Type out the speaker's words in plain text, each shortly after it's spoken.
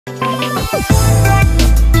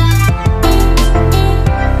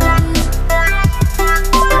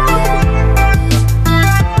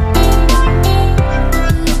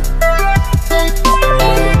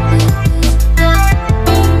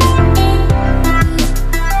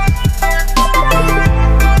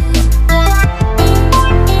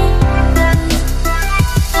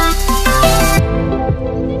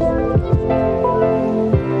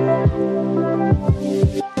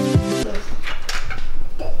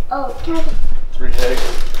3 eggs,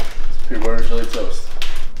 peanut butter jelly toast.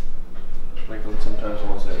 Lakeland sometimes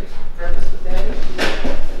wants eggs.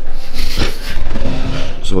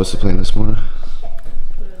 So what's the plan this morning?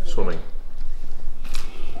 Swimming.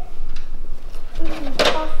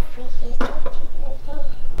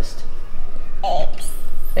 Eggs.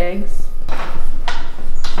 Eggs?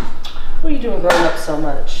 What are you doing growing up so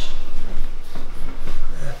much?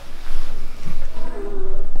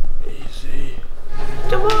 Easy.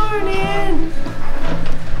 Good morning!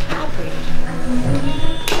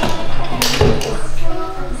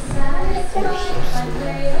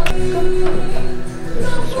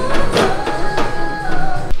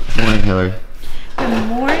 Morning, Hillary. Good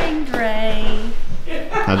morning, Dre.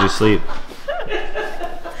 How'd you sleep?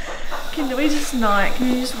 Can we just not?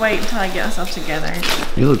 Can you just wait until I get myself together?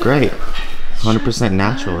 You look great. 100%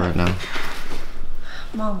 natural right now.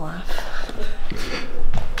 Mom life.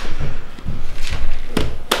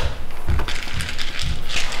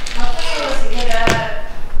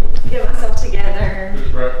 Get myself together.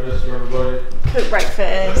 Cook breakfast for everybody. Cook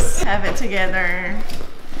breakfast. Have it together.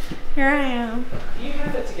 Here I am. You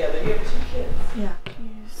have it together. You have 2 kids. Yeah.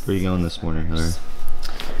 Where are you going this morning, Hillary?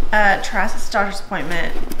 Trice's doctor's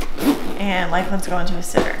appointment, and Lakeland's going to a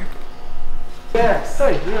sitter. Yes.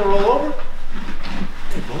 Hey, you gonna roll over?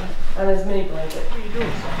 Hey, boy. On his mini blanket. What are you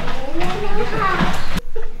doing?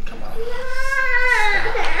 Come on.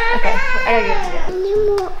 Okay, I gotta get it together. I need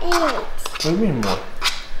more eggs. What do you mean more?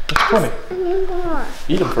 That's funny. I need more.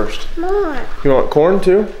 Eat them first. More. You want corn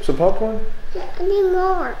too? Some popcorn? I need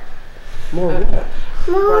more. More of what?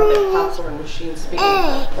 Brought that More popcorn machine speaking.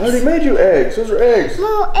 eggs. I already made you eggs. Those are eggs.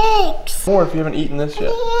 More eggs. More if you haven't eaten this I yet.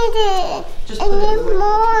 need it. Just I put it in need the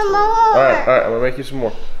more, more. Alright, I'm gonna make you some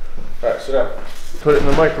more. Alright, sit down. Put it in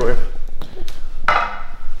the microwave.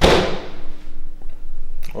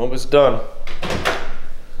 Oh, it's done.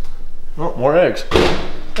 Oh, more eggs.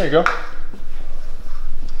 There you go.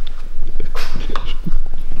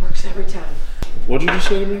 Works every time. What did you just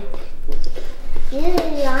say to me?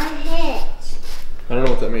 Usually on heads. I don't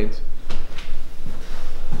know what that means.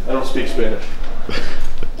 I don't speak Spanish.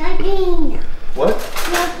 Nadine. What?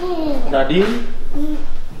 Nadine. Nadine?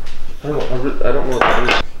 I don't know. I don't know what that is.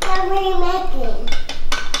 What are you making?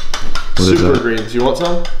 What is Super that? greens. You want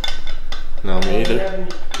some? No, me either.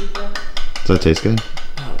 Does that taste good?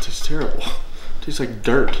 No, it tastes terrible. It tastes like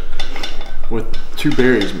dirt with 2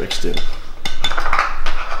 berries mixed in.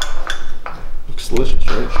 Looks delicious,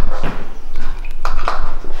 right?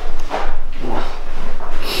 What?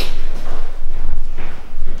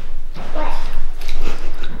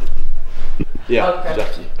 Yeah, Okay.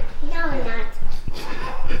 Jackie. No, not.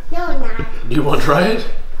 No, not. You want to try it?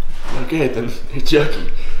 Okay, then it's Jackie.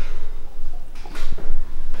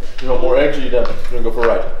 You want more eggs or you done? You want to go for a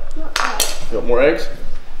ride? No eggs. You want more eggs?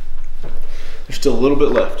 There's still a little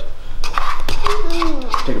bit left.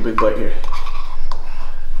 Take a big bite here.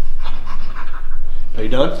 Are you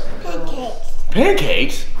done? Pancakes.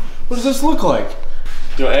 Pancakes? What does this look like?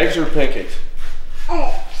 You want eggs or pancakes?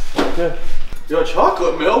 Eggs. Okay. You want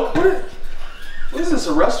chocolate milk? What is this,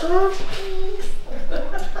 a restaurant?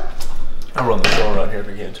 I run the show around here if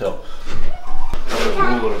you can't tell.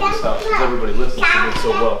 I'm the ruler of this house because everybody listens to me so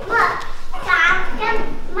well. Got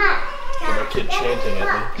my kid chanting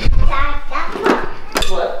at me.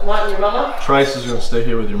 What? Want your mama? Trice is gonna stay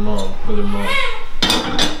here with your mom,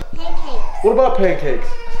 Pancakes. What about pancakes?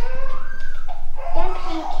 They're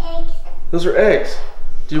pancakes. Those are eggs.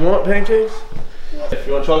 Do you want pancakes? If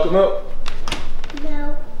you want chocolate milk?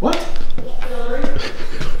 No. What?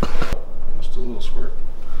 Just a little squirt.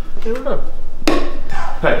 Okay, we're done.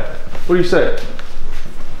 Hey, what do you say?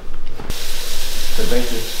 Say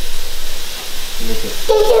thank you.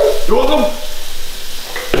 You're welcome.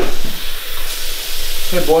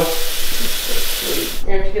 Hey, boy. You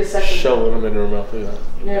have to get a second. Shoveling them into her mouth. Look at that.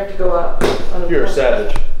 You have to go up. On the You're a front.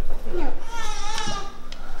 savage. No.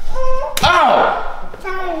 Ow!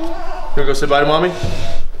 Sorry. You wanna go say bye to mommy?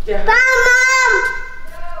 Yeah. Bye, Mom.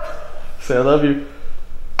 Say I love you.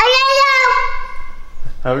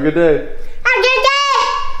 I Have a good day. love you. Have a good day.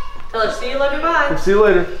 Tell her, see you, love you, bye. See you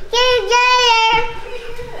later. See you later.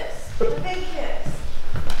 Kiss. A big kiss.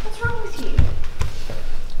 What's wrong with you?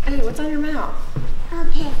 I Hey, what's on your mouth?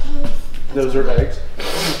 Okay, Those are eggs.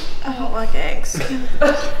 I don't like eggs.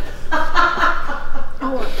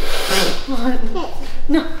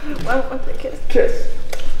 No, I don't want the kiss. Kiss.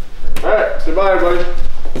 Alright, goodbye everybody.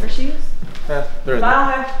 Are shoes? Yeah, they're in there.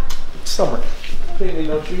 Bye. Summer. They need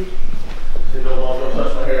no shoes. They don't want to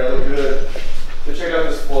touch my hair. I look good. So check out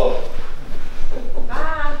this flow.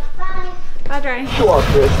 Bye. bye. Bye, Dre. You are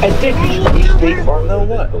Chris. I think you speak or know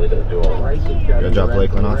what? Gotta drop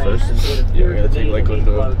Lakeland off first. Yeah, we gotta take Lakeland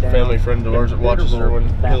to a family friend of ours that watches her when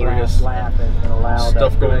Hillary has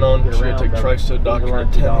stuff going on. She gotta take Trice to a doctor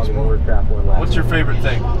at 10 this morning. What's your favorite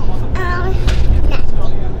thing?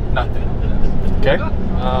 Nothing. Okay.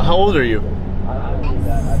 How old are you?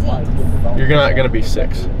 You're not gonna be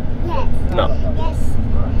 6. Yes. No. Yes.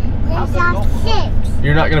 There's a 6.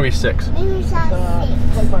 You're not gonna be 6. There's a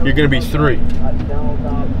 6. You're gonna be 3.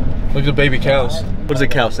 Look at the baby cows. What does a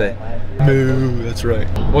cow say? Moo. That's right.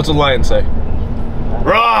 What's a lion say?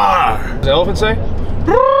 Roar. Does an elephant say?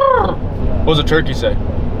 Roar. What does a turkey say?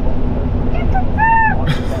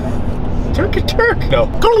 Turkey turk. No.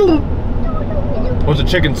 What does a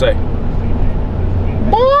chicken say?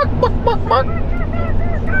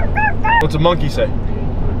 What's a monkey say?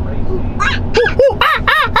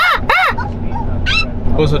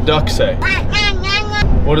 What does a duck say?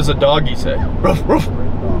 What does a doggy say? Ruff, ruff.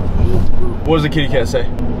 What does a kitty cat say?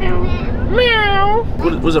 Meow.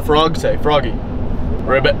 What does a frog say? Froggy.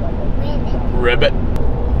 Ribbit. Ribbit.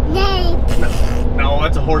 No,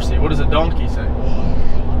 that's a horsey. What does a donkey say?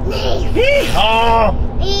 Hee-haw.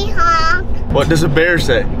 What does a bear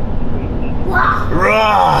say?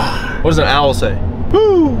 Rah. What does an owl say?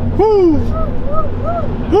 Woo, woo,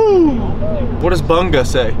 woo. What does Bunga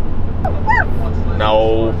say?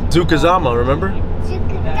 No. Zukazama, remember?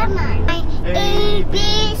 A, B,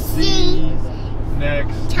 C.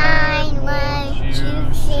 Next Time when you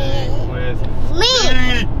sing with me.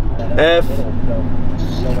 F,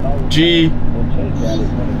 G,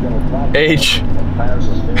 H,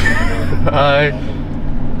 I,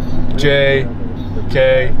 J,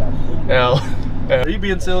 K, L. Are you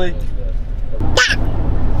being silly?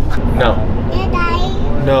 No.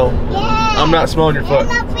 No. I'm not smelling your foot.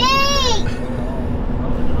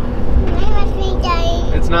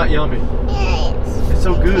 It's not yummy. It's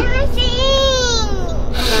so good.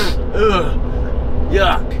 Ugh.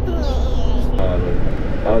 Yuck.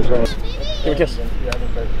 Give me a kiss.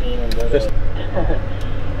 Kiss.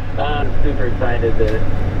 I'm super excited to.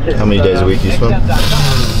 How many days a week do you swim?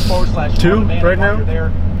 2 right now.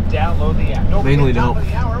 Download the app. Mainly to help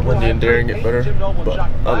Wendy and Darren get better, but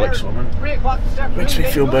I like swimming. Makes me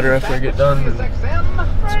feel better after I get done. And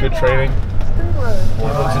it's good training. It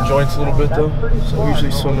hurts the joints a little bit though, so I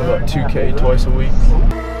usually swim about 2K twice a week.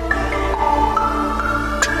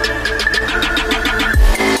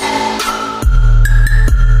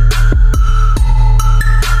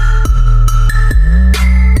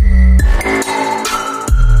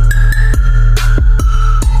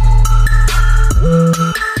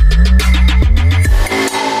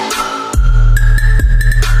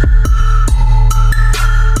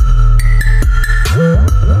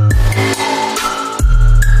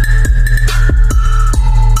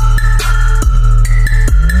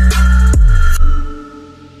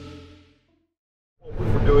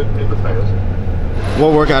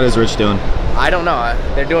 What workout is Rich doing? I don't know.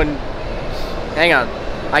 They're doing. Hang on.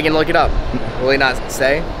 I can look it up. Will he not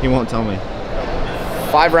say? He won't tell me.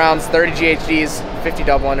 5 rounds, 30 GHDs, 50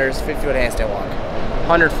 double unders, 50-foot handstand walk,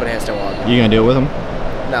 100-foot handstand walk. You gonna do it with him?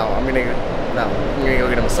 No, I'm gonna go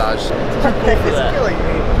get a massage. It's killing me.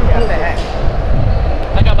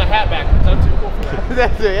 I got my hat back. Is that too cool for that?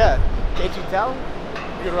 That's it, yeah. Can't you tell?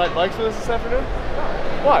 You gonna ride bikes with us this afternoon?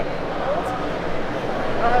 Why? I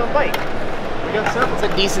don't have a bike. We got several. It's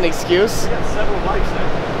a decent excuse. We got several bikes now.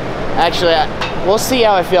 Actually, we'll see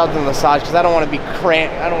how I feel after the massage because I don't want to be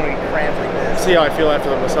cramped. I don't want to be cramped like this. See how I feel after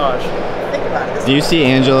the massage. Think about it. Do you see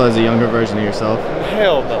Angela as a younger version of yourself?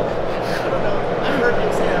 Hell no. I heard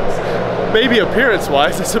you say that. Maybe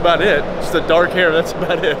appearance-wise, that's about it. Just the dark hair, that's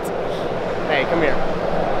about it. Hey, come here.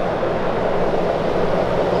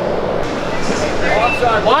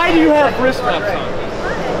 Why do you have wrist wraps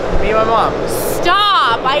on? Me and my mom. Stop!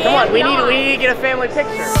 Come on, we need to get a family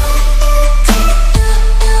picture.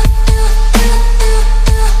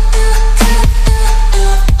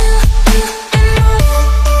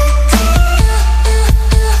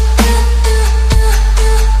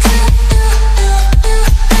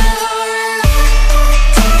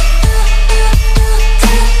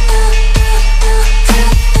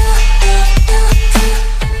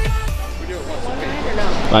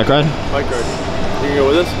 Bike ride? Bike ride. You can go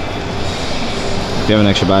with us? you have an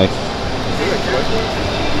extra bike.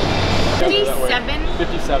 57.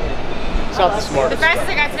 57. It's not the smartest. The fastest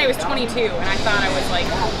I got today was 22, and I thought I was like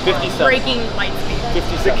 57. breaking light speed.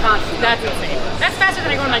 57. That's insane. That's faster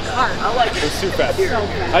than I go in my car. It was too fast.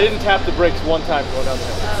 I didn't tap the brakes one time going down the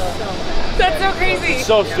hill. That's so crazy. It's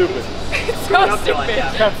so stupid. It's so stupid.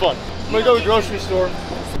 It's kind of fun. I'm gonna go to the grocery store.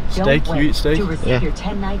 Steak? You eat steak? Yeah.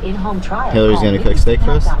 Hillary's gonna cook steak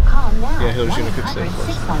for us? Yeah, Hillary's gonna cook steak for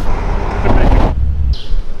us.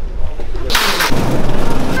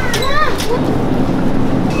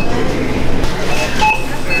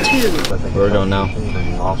 Where are we going now?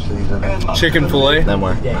 Chicken fillet. Then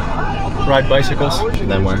where? Ride bicycles.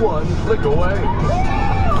 Then where?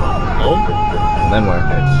 Home. Then where?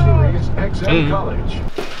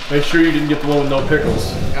 Make sure you didn't get the one with no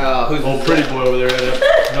pickles. Who's old pretty boy over there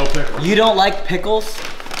had no pickles. You don't like pickles?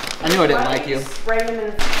 I knew I didn't like you.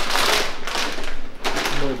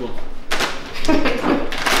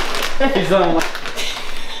 He's on.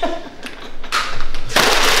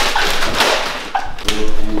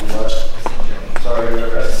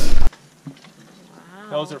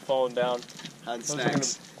 Those are falling down. Those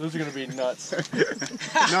are gonna be nuts.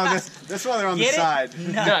 No, this one they're on the side.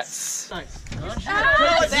 Nuts. Nice. What's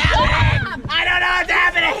happening? I don't know what's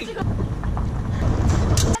happening.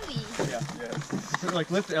 Yeah.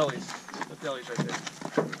 Like lift Ellie's. Lift Ellie's right there.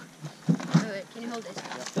 Wait, can you hold this? I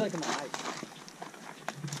feel like I'm alive.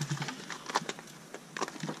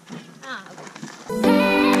 Ah, okay.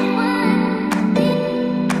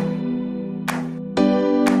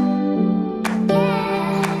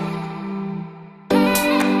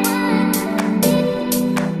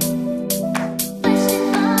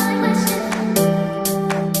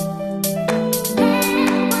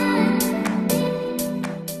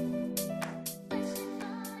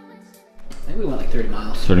 I think we went like 30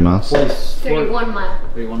 miles. 30 miles? 31 miles.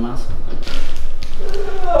 31 miles.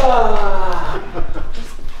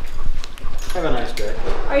 Have a nice day.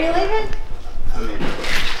 Are you leaving? I mean,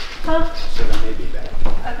 Huh? so I may be back.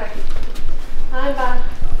 Okay. Bye bye.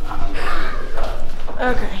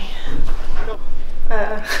 Okay.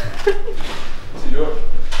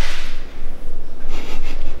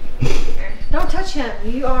 Don't touch him.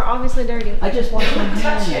 You are obviously dirty. I just washed my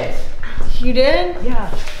hands. You did?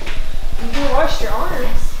 Yeah. You washed your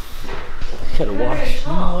arms. Gotta wash.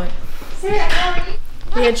 You know what?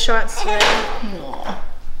 We had shots today.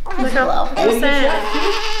 Look how sad.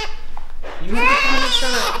 You have How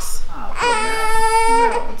shots?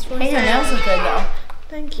 No, it's really Hey, your nails look good though.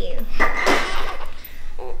 Thank you.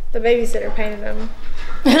 The babysitter painted them.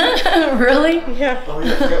 Really? Yeah. Oh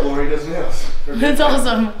yeah, I forgot Lori does nails. That's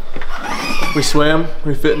awesome. We swam,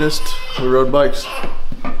 we fitnessed, we rode bikes.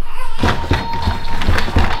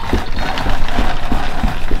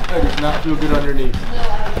 That does not feel good on your knee.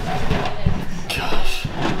 Gosh.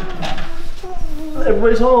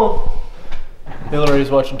 Everybody's home.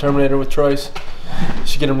 Hillary's watching Terminator with Trice.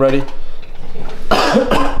 She get him ready.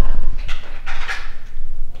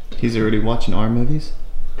 He's already watching our movies?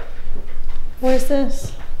 What is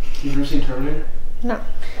this? You ever seen Terminator? No.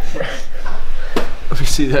 Let me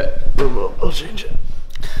see that remote. I'll change it.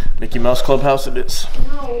 Mickey Mouse Clubhouse it is.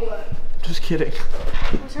 No. Just kidding.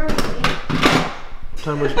 What's wrong with you?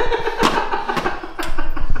 Timer's.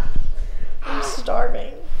 I'm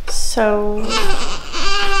starving. So.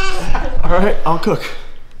 Alright, I'll cook.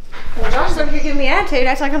 Well, Josh's over here giving me attitude.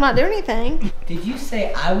 Acts like I'm not doing anything. Did you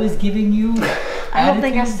say I was giving you I don't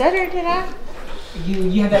think I stuttered, did I?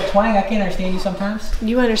 You have that twang. I can't understand you sometimes.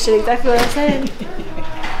 You understood exactly what I said.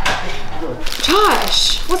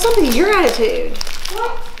 Josh, what's up with your attitude?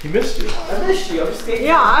 He missed you. I missed you. I'm just getting.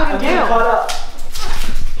 Yeah, I can tell. caught up.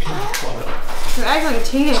 You're acting like a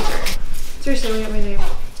teenager. Seriously, what do you want me to do?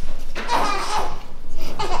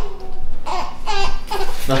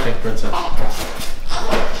 Nothing, princess.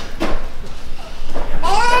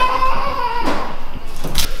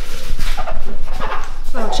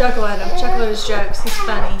 Oh, chuckle at him. Chuckle at his jokes. He's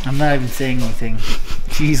funny. I'm not even saying anything.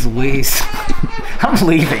 Jeez Louise. I'm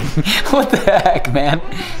leaving. What the heck, man?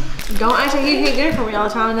 Don't act like you can't get it for me all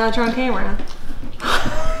the time now that you're on camera.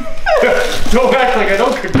 Don't act like I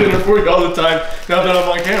don't cook dinner for you all the time now that I'm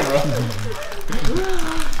on camera.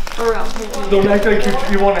 For real. Don't act like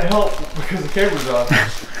you want to help because the camera's on.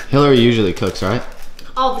 Hillary usually cooks, right?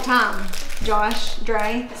 All the time. Josh,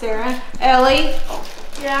 Dre, Sarah, Ellie.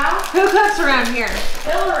 Yeah? Who cooks around here?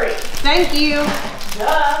 Hillary. Thank you.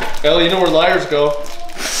 Duh. Ellie, you know where liars go.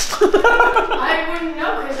 I wouldn't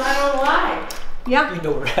know because I don't lie. Yeah. You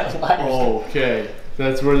know where that lies. Okay,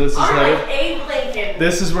 that's where this is Alright, headed. Abe Lincoln.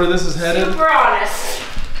 This is where this is headed. Super honest.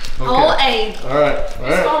 Okay. All Abe. All right, all Just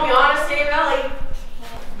right. call me honest Abe Ellie.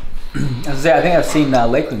 I think I've seen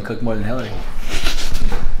Lakeland cook more than Hillary.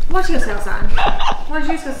 Why don't you go sit outside? Why don't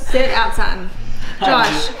you just go sit outside?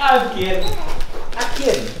 Josh. I'm kidding. I'm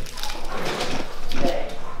kidding.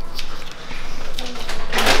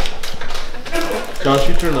 Josh,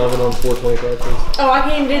 you turn the oven on 425, please. Oh, I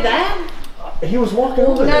can't even do that? He was walking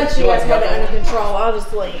over Now there. that you guys have it under control, I'll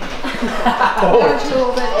just leave.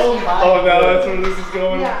 Oh, now that's where this is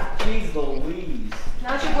going? Yeah. Jeez Louise.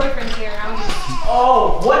 Now that your boyfriend's here, I'm just...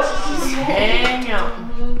 Oh, what? Hang out.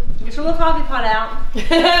 Get your little coffee pot out.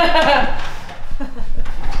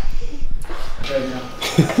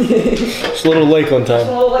 Just a little Lakeland time. It's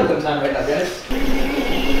a little Lakeland time right now, guys.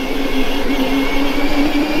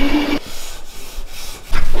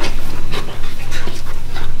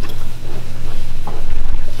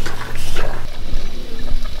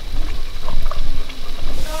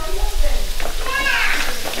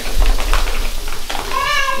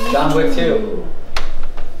 John Wick 2.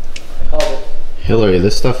 I called it. Hillary,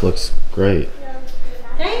 this stuff looks great.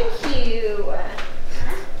 Thank you.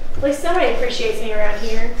 At least somebody appreciates me around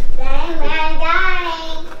here.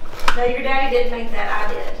 No, your daddy didn't make that,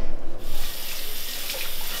 I did.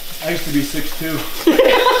 I used to be 6'2".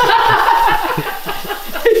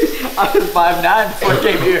 I was 5'9" before I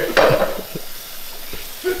came here.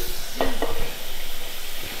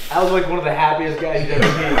 I was like one of the happiest guys you'd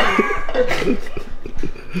ever seen.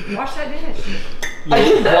 Wash that dish. I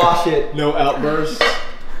didn't wash it. No outbursts.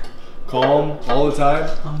 Calm all the time.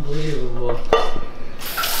 Unbelievable.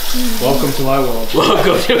 Welcome to my world.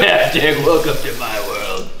 Welcome to hashtag welcome to my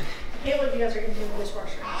world. I can't believe you guys are going to do the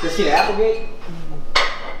dishwasher. Christina Applegate?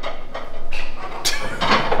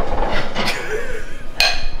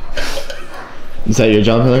 Is that your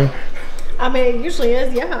job, Hillary? I mean, it usually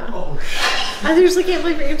is, yeah. Oh, I usually can't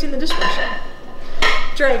believe you're emptying the dishwasher.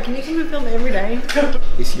 Drake, can you come and film every day?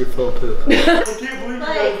 you see your full poop. I can't believe you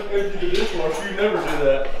guys empty the dishwasher. You never do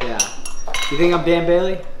that. Yeah. You think I'm Dan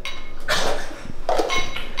Bailey?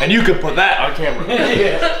 And you could put that on camera.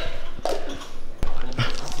 Yeah.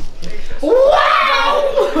 Wow!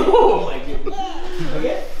 Oh my goodness.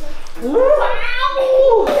 Okay.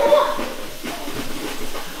 Wow!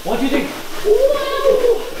 1, 2, 3.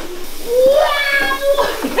 Wow!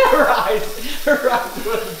 Her eyes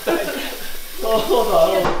were tight. Oh, hold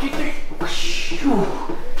on. 1, 2, 3.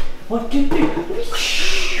 1, 2, 3.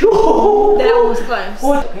 That one was close.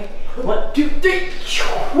 Okay. 1, 2, 3.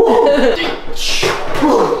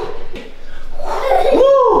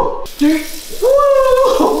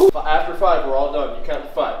 After 5, we're all done. You count to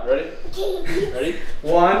 5. Ready? Ready?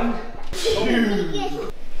 1,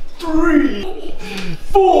 2, 3,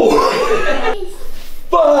 4,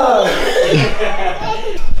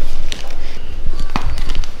 5.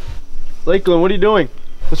 Lakeland, what are you doing?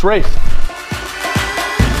 Let's race.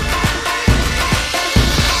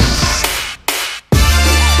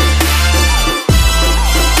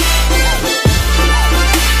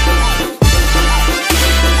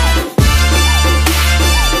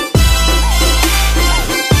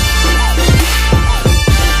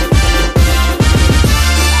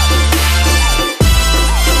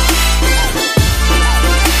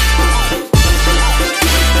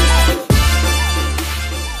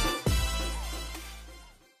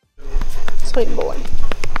 Sweet boy.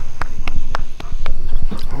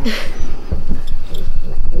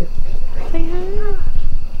 Say hi.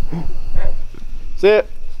 Sit.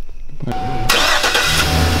 Is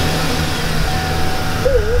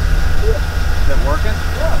that working?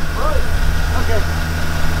 Yeah, right. Okay.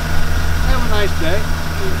 Have a nice day.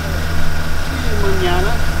 See you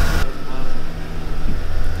mañana.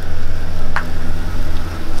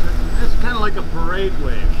 It's kind of like a parade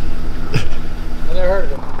wave. I never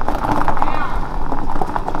heard of it.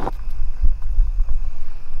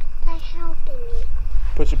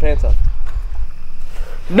 Put your pants on.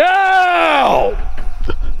 No!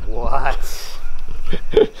 What?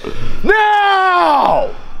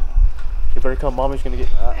 No! You better come. Mommy's gonna get.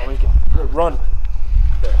 Run.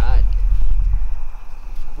 Better hide.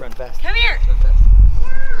 Run fast. Come here. Run fast.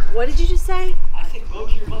 What did you just say? I said go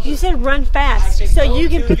to your mother. You said run fast, so you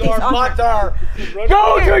can put these on her. Mother.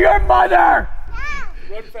 Go to your mother!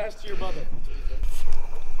 Run fast to your mother.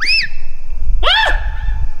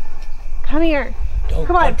 Come here. Don't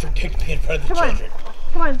Come on. contradict me in front of the Come on. children.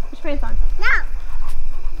 Come on. Put your pants on.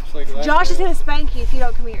 Like Josh is going to spank you if you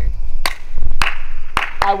don't come here.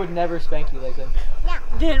 I would never spank you like that.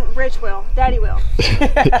 Then Rich will. Daddy will.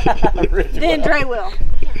 Then Dre will.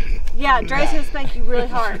 Yeah, Dre's going to spank you really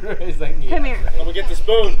hard. Come here. I'm gonna get the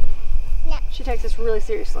spoon. She takes this really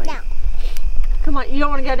seriously. No. Come on. You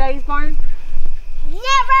don't want to go to Daddy's barn?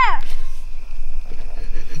 Never!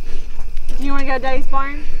 Do you want to go to Daddy's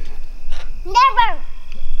barn? Never.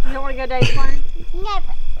 You don't want to go Dave's barn?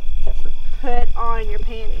 Never. Put on your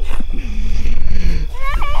panties.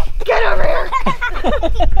 Get over here.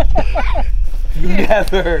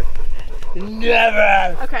 Never.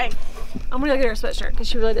 Never. Okay. I'm gonna go get her a sweatshirt because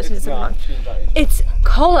she really doesn't need something on. It's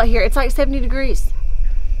cold out here. It's like 70 degrees.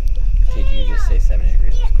 Did you just say 70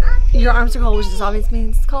 degrees is cold? Your arms are cold, which is obvious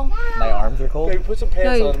means it's cold. My arms are cold? Okay, put some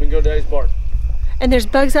pants No, on and we can go to Daddy's barn. And there's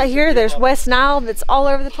bugs out here. There's West Nile that's all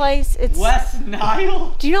over the place. It's West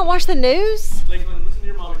Nile? Do you not watch the news? Lakeland, listen to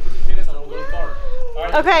your mommy. Put some pants on. We'll go to the barn. All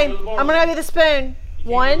right, Okay, go to the barn I'm gonna go get the spoon. You can't go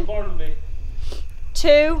to 1, the barn with me.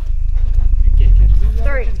 2,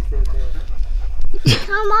 3.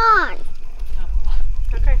 Come on.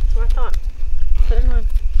 Okay, that's what I thought. Put it on.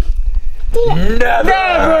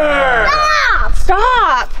 Never! Stop.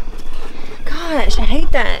 Stop! Gosh, I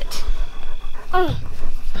hate that.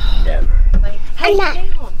 Never. Hey, not- get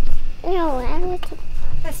down. No, I want to.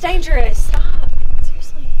 That's dangerous. Stop.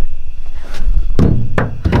 Seriously.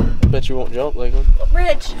 I bet you won't jump, Lakeland.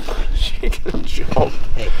 Rich. She can jump.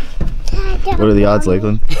 What are the odds,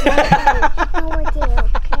 Lakeland?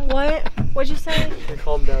 What? What'd you say? Hey,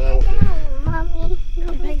 calm down. I won't. Mommy.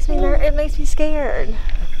 It makes me scared.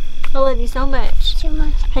 I love you so much. Too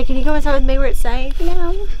much. Hey, can you go inside with me where it's safe?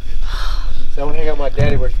 No. So I want to hang out with my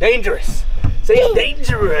daddy where it's dangerous. Say it's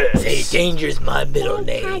dangerous. Say danger's my middle Calm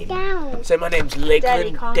name. down. Say my name's Daddy,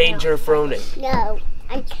 Lakeland calm Danger Froning. No.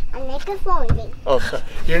 I like a phone. Oh, sorry.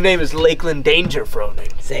 Your name is Lakeland Danger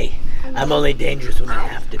Froning. Say, I'm only dangerous when I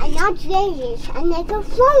have to I'm be. not dangerous. I'm like a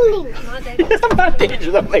phone. I'm not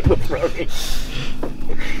dangerous. I'm Lakeland Froning.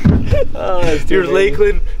 You're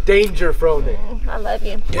Lakeland Danger Froning. I love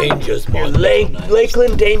you. Danger's my You're middle name.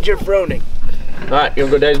 Lakeland Danger Froning. All right, you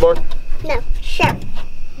wanna go to Daddy's barn? No. Sure.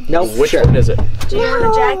 No, Which one is it? Do you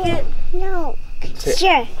want a jacket? No. Say-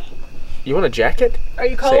 Sure. You want a jacket? Are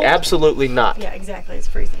you cold? Say absolutely not. Yeah, exactly. It's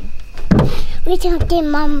freezing. We don't get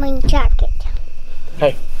Mama's jacket.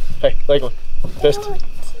 Hey, Lakeland.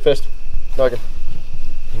 Fist. Noggin.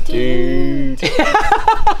 Dude.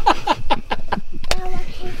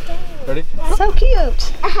 Ready? So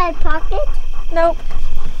cute. I had pocket. Nope.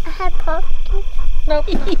 I had pocket. Nope.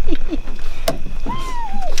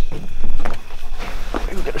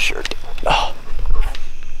 You get a shirt. Oh.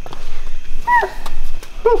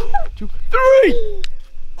 2, 3.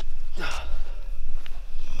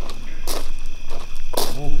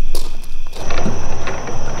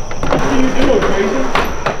 What are you doing,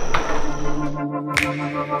 crazy?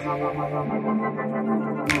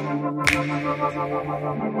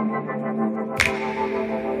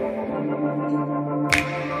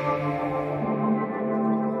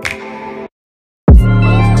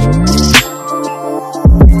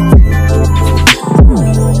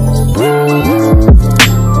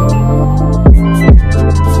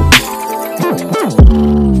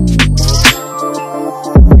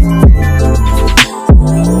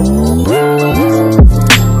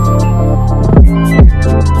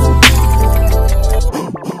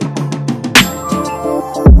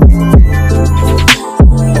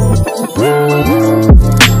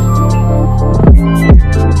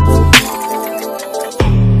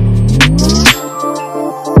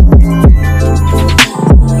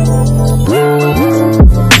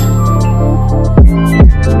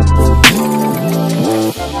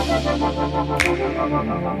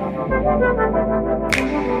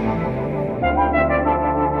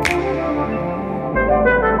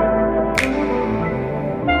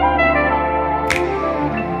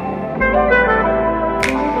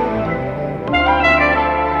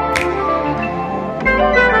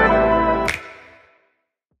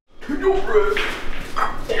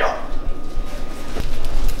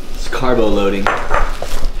 It's carbo loading.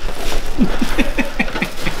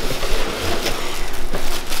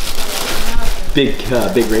 Big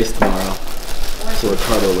race tomorrow. So we're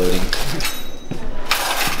carbo loading.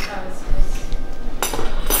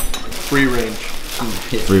 Free range.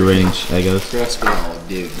 Free range Eggos. Oh,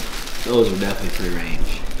 dude. Those are definitely free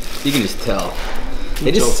range. You can just tell.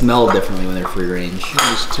 They just smell differently when they're free range. You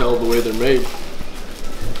can just tell the way they're made.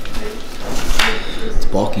 It's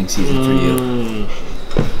bulking season for you.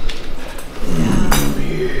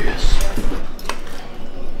 Yes.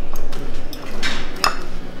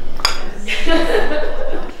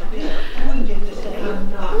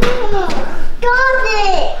 Stop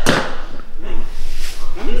it!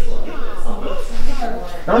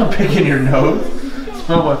 I'm picking your nose.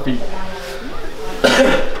 Smell my feet.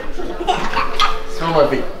 Smell my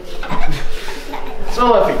feet. Smell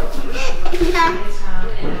my feet.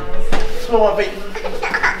 Smell my feet.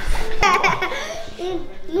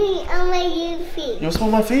 Me on my feet. You wanna smell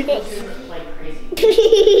my feet?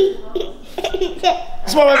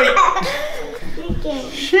 Small baby. You can.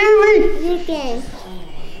 Chewy. You can.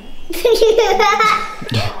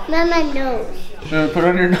 Mama knows. Put it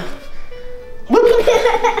on your nose.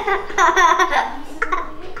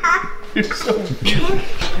 You're so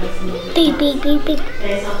Beep, beep, beep, beep.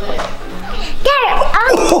 Daddy,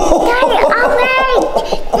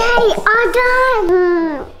 I'm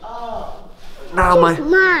done.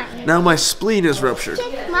 Now my spleen is ruptured.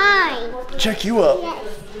 Check mine. Check you up.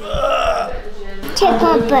 Check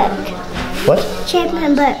my book. What? Check my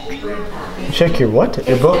book. Check your what?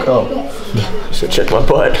 Your book? Oh. You said check my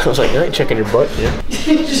butt. I was like, I ain't checking your butt, yeah.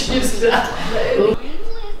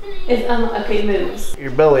 It's okay, moves.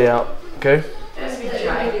 Your belly out, okay?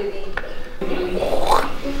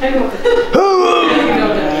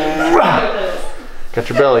 Got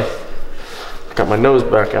your belly. Got my nose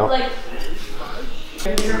back out.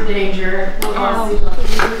 You're in danger.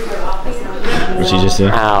 What'd you just say?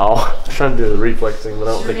 Ow. I was trying to do the reflex thing, but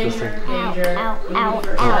I don't think this thing. Ow, ow, I don't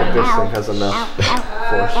think this thing has enough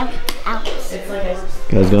force.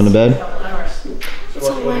 Guys going to bed? It's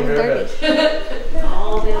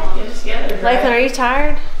 11:30. Lakeland, are you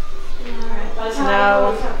tired?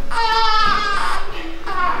 No.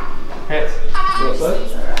 Hands. You want to stay?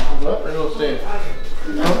 Up or you want to stay?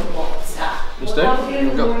 You stay?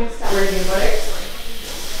 Go.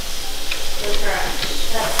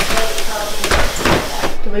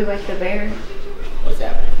 Did we wake the bear? What's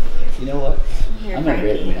happening? You know what? I'm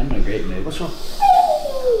in a great mood. What's wrong?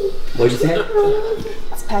 What'd you say?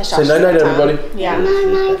 It's past Say Josh's night night, bedtime. everybody. Yeah.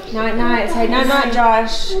 Night night. Say night night,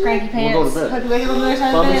 Josh. Cranky pants. We'll go to bed. Hope you wake up on the other side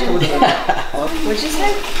of the Mommy's coming bed. to bed. What'd you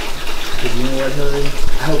say? You know what, Hillary? I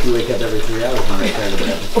hope you wake up every 3 hours on that side of the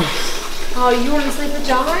bed. Oh, you want to sleep with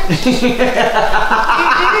John?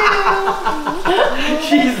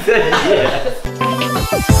 She said yes.